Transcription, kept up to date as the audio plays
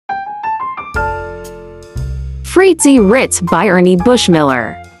Fritzi Ritz by Ernie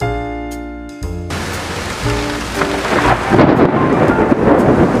Bushmiller.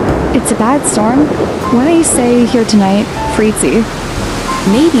 It's a bad storm. Why don't you stay here tonight, Fritzi?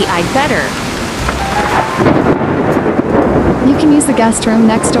 Maybe I'd better. You can use the guest room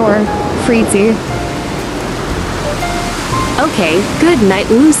next door, Fritzi. Okay, good night,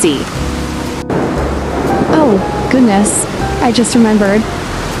 Lucy. Oh, goodness. I just remembered.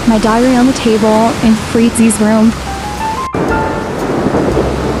 My diary on the table in Fritzi's room.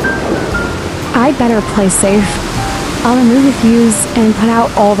 I'd better play safe. I'll remove the fuse and put out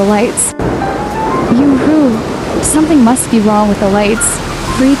all the lights. Yoo-hoo! Something must be wrong with the lights.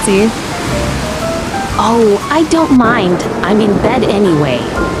 Fritzi. Oh, I don't mind. I'm in bed anyway.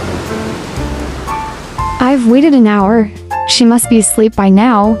 I've waited an hour. She must be asleep by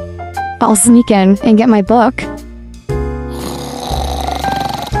now. I'll sneak in and get my book.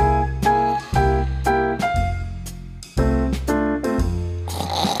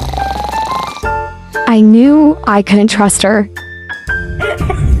 I knew I couldn't trust her.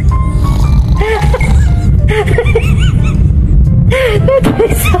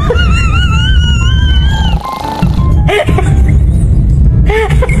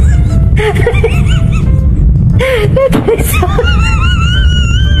 That's